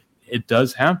it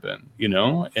does happen,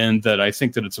 and that I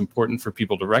think that it's important for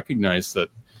people to recognize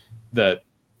that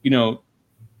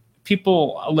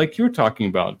people, like you're talking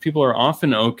about, people are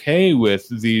often okay with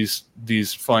these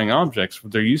flying objects.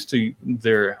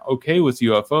 They're okay with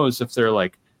UFOs if they're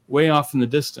like way off in the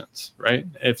distance, right?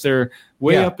 If they're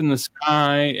way up in the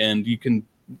sky and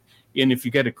if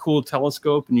you get a cool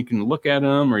telescope and you can look at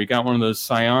them, or you got one of those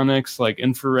psionics, like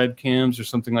infrared cams or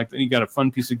something like that, you got a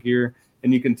fun piece of gear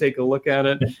and you can take a look at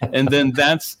it. And then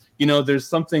that's, there's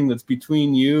something that's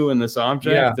between you and this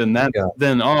object. And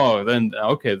then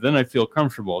I feel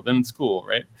comfortable. Then it's cool.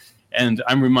 Right. And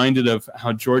I'm reminded of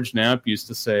how George Knapp used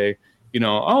to say,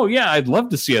 oh yeah, I'd love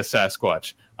to see a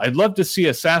Sasquatch. I'd love to see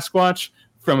a Sasquatch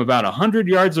from about 100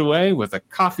 yards away with a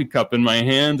coffee cup in my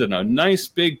hand and a nice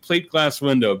big plate glass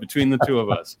window between the two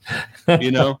of us, you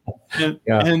know? And,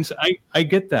 Yeah. and I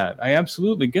get that. I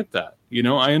absolutely get that. You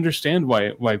know, I understand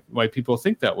why people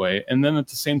think that way. And then at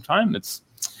the same time,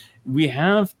 we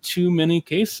have too many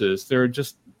cases.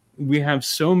 We have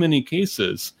so many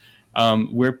cases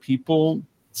where people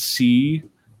see,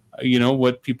 you know,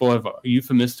 what people have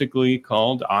euphemistically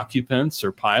called occupants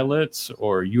or pilots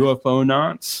or UFO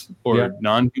knots or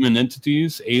non-human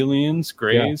entities, aliens,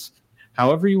 grays,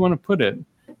 however you want to put it.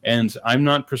 And I'm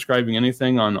not prescribing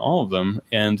anything on all of them.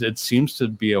 And it seems to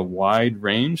be a wide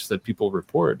range that people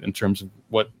report in terms of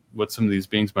what some of these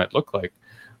beings might look like.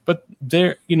 But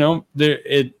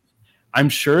I'm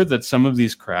sure that some of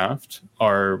these craft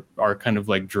are kind of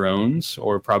like drones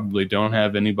or probably don't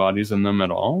have any bodies in them at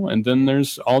all. And then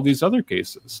there's all these other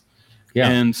cases. Yeah.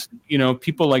 And, you know,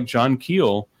 people like John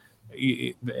Keel,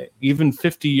 even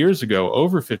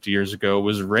over 50 years ago,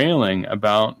 was railing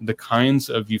about the kinds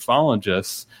of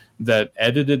ufologists that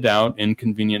edited out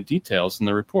inconvenient details in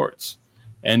the reports.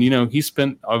 And, you know, he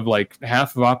spent like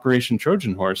half of Operation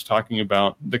Trojan Horse talking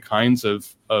about the kinds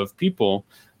of people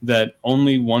that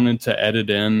only wanted to edit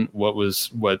in what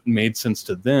made sense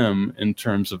to them in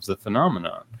terms of the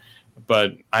phenomenon.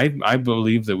 But I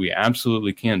believe that we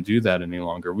absolutely can't do that any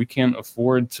longer. We can't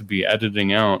afford to be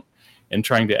editing out and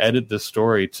trying to edit the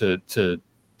story to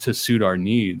suit our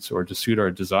needs or to suit our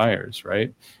desires,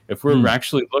 right? If we're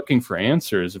actually looking for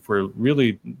answers, if we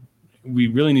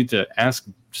really need to ask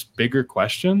bigger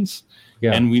questions,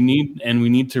 and we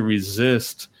need to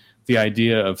resist the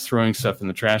idea of throwing stuff in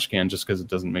the trash can just because it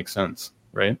doesn't make sense,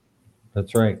 right?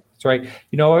 That's right.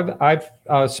 You know, I've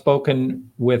spoken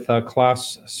with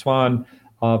Klaus Swan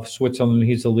of Switzerland.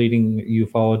 He's the leading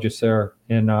ufologist there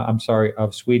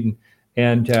of Sweden.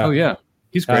 And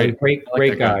he's great.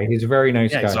 Great guy. He's a very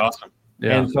nice guy. He's awesome.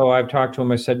 Yeah. And so I've talked to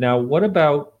him. I said, now, what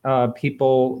about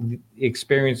people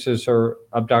experiences or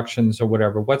abductions or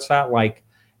whatever? What's that like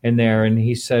in there? And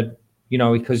he said, you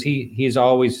know, because he's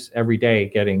always every day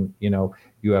getting, you know,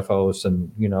 UFOs and,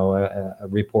 you know,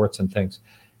 reports and things.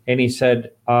 And he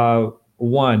said,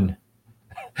 one.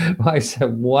 I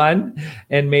said, one.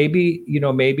 And maybe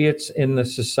it's in the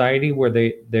society where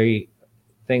they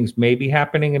things may be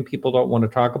happening and people don't want to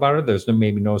talk about it. There's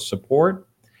maybe no support.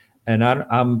 And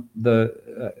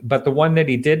but the one that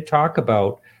he did talk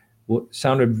about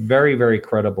sounded very, very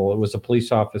credible. It was a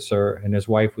police officer and his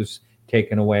wife was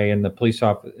taken away, and the police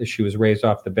officer, she was raised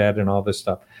off the bed and all this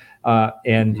stuff.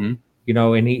 You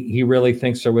know, and he really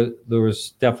thinks there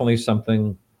was definitely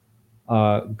something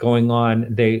going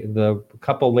on. The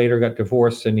couple later got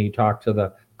divorced, and he talked to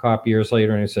the cop years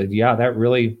later, and he said, "Yeah, that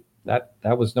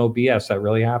was no BS. That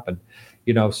really happened."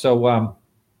 You know, so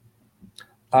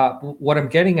what I'm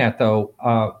getting at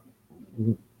though,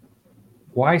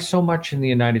 why so much in the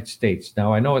United States?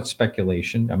 Now I know it's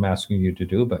speculation I'm asking you to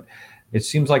do, but it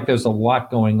seems like there's a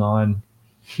lot going on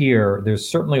here. There's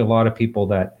certainly a lot of people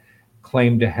that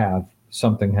claim to have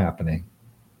something happening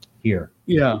here.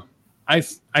 Yeah. I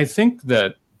think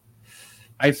that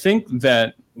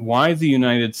why the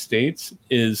United States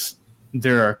is,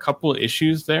 there are a couple of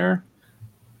issues there.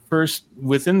 First,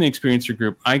 within the experiencer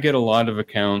group, I get a lot of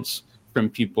accounts from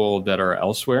people that are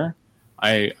elsewhere.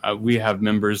 We have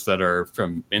members that are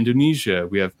from Indonesia.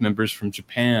 We have members from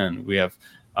Japan. We have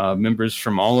members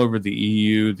from all over the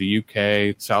EU, the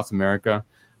UK, South America.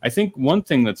 I think one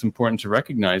thing that's important to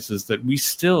recognize is that we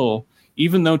still,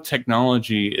 even though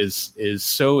technology is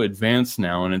so advanced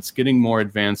now and it's getting more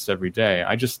advanced every day.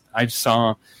 I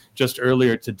saw just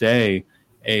earlier today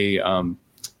a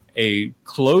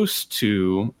close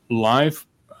to live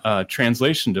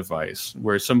translation device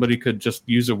where somebody could just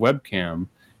use a webcam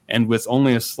and with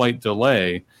only a slight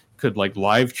delay could like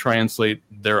live translate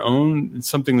their own,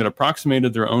 something that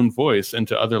approximated their own voice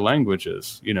into other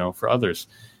languages, you know, for others.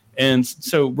 And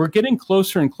so we're getting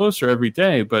closer and closer every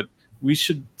day, but we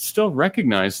should still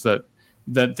recognize that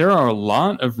there are a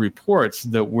lot of reports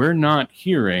that we're not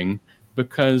hearing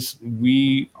because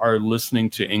we are listening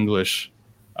to English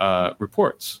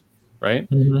reports, right?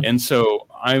 Mm-hmm. And so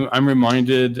I'm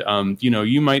reminded, you know,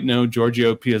 you might know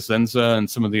Giorgio Piacenza and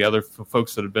some of the other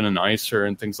folks that have been in ICER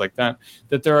and things like that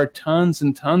there are tons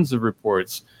and tons of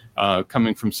reports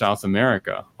coming from South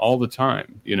America all the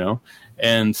time, you know,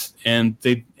 and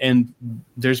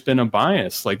there's been a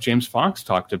bias like James Fox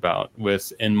talked about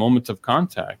in Moment of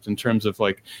Contact in terms of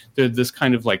like this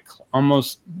kind of like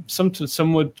almost some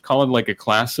would call it like a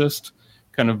classist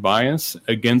kind of bias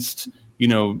against, you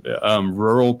know,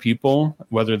 rural people,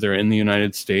 whether they're in the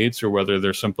United States or whether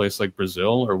they're someplace like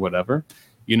Brazil or whatever.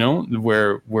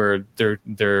 where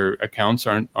their accounts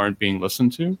aren't being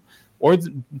listened to, or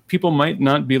people might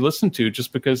not be listened to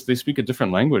just because they speak a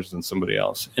different language than somebody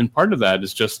else. And part of that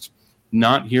is just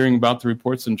not hearing about the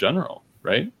reports in general,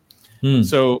 right?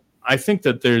 So I think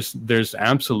that there's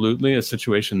absolutely a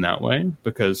situation that way,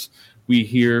 because we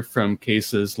hear from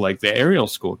cases like the Ariel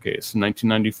School case in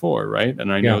 1994, right?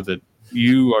 And I know that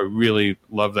you really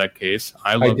love that case.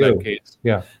 I love that case.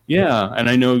 Yeah. And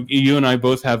I know you and I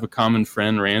both have a common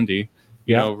friend, Randy.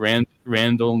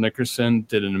 Randall Nickerson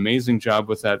did an amazing job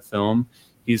with that film.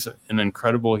 He's an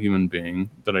incredible human being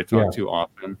that I talk to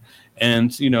often.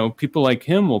 And, people like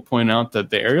him will point out that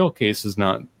the Ariel case is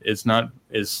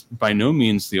by no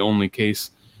means the only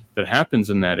case that happens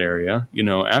in that area.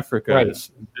 Africa is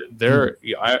there.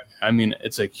 I mean,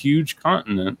 it's a huge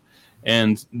continent,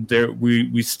 and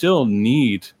we still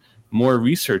need more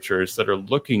researchers that are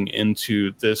looking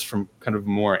into this from kind of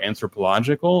more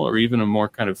anthropological, or even a more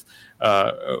kind of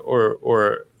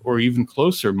or even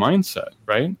closer mindset,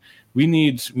 right? We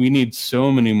need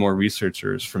so many more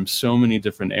researchers from so many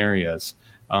different areas,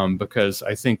 because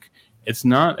I think it's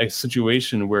not a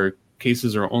situation where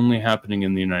cases are only happening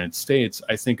in the United States.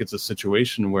 I think it's a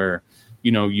situation where,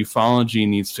 ufology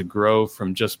needs to grow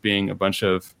from just being a bunch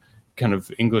of kind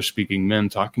of English-speaking men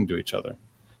talking to each other.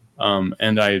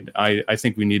 And I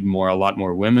think we need a lot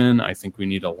more women. I think we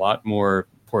need a lot more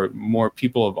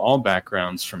people of all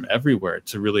backgrounds from everywhere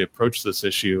to really approach this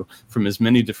issue from as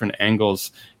many different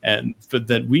angles, but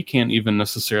that we can't even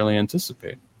necessarily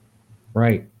anticipate.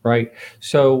 Right.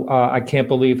 So I can't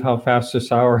believe how fast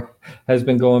this hour has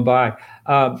been going by.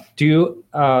 Can you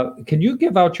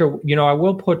give out your, I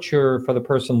will put for the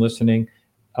person listening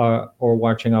or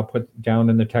watching, I'll put down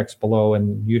in the text below,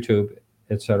 and YouTube,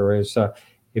 et cetera, is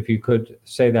if you could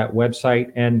say that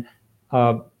website.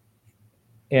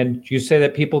 And you say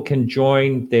that people can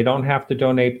join. They don't have to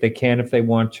donate. They can if they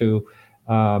want to.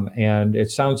 And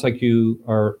it sounds like you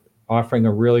are offering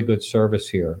a really good service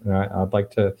here. And I'd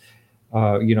like to,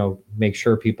 make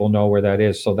sure people know where that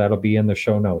is. So that'll be in the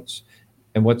show notes.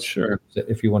 And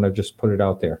if you want to just put it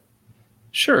out there.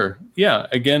 Sure. Yeah.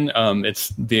 Again, it's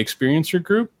the Experiencer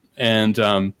Group, and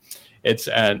it's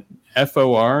at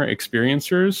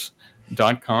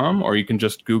forexperiencers.com, or you can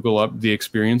just Google up the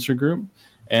Experiencer Group.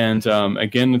 And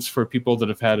again, it's for people that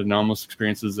have had anomalous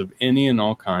experiences of any and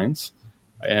all kinds.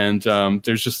 And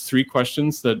there's just 3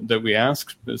 questions that we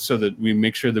ask, so that we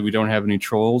make sure that we don't have any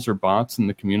trolls or bots in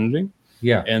the community.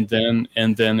 Yeah. And then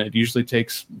it usually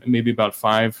takes maybe about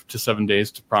 5 to 7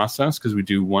 days to process, because we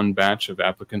do 1 batch of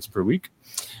applicants per week.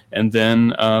 And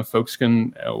then folks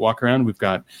can walk around. We've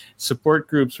got support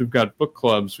groups. We've got book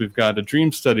clubs. We've got a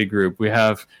dream study group. We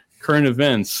have current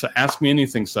events, Ask Me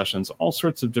Anything sessions, all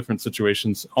sorts of different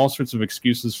situations, all sorts of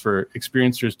excuses for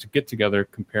experiencers to get together,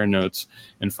 compare notes,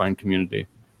 and find community.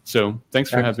 So thanks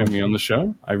for having me on the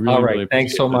show. I really, all right. really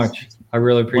Thanks so much. I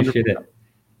really appreciate it.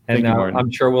 And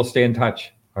I'm sure we'll stay in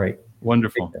touch. All right.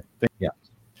 Wonderful. Yeah.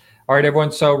 All right,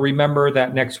 everyone. So remember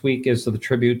that next week is the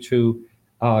tribute to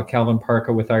Calvin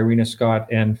Parker with Irena Scott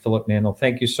and Philip Mandel.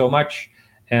 Thank you so much.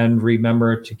 And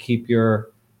remember to keep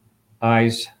your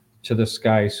eyes to the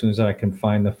sky as soon as I can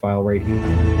find the file right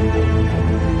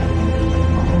here.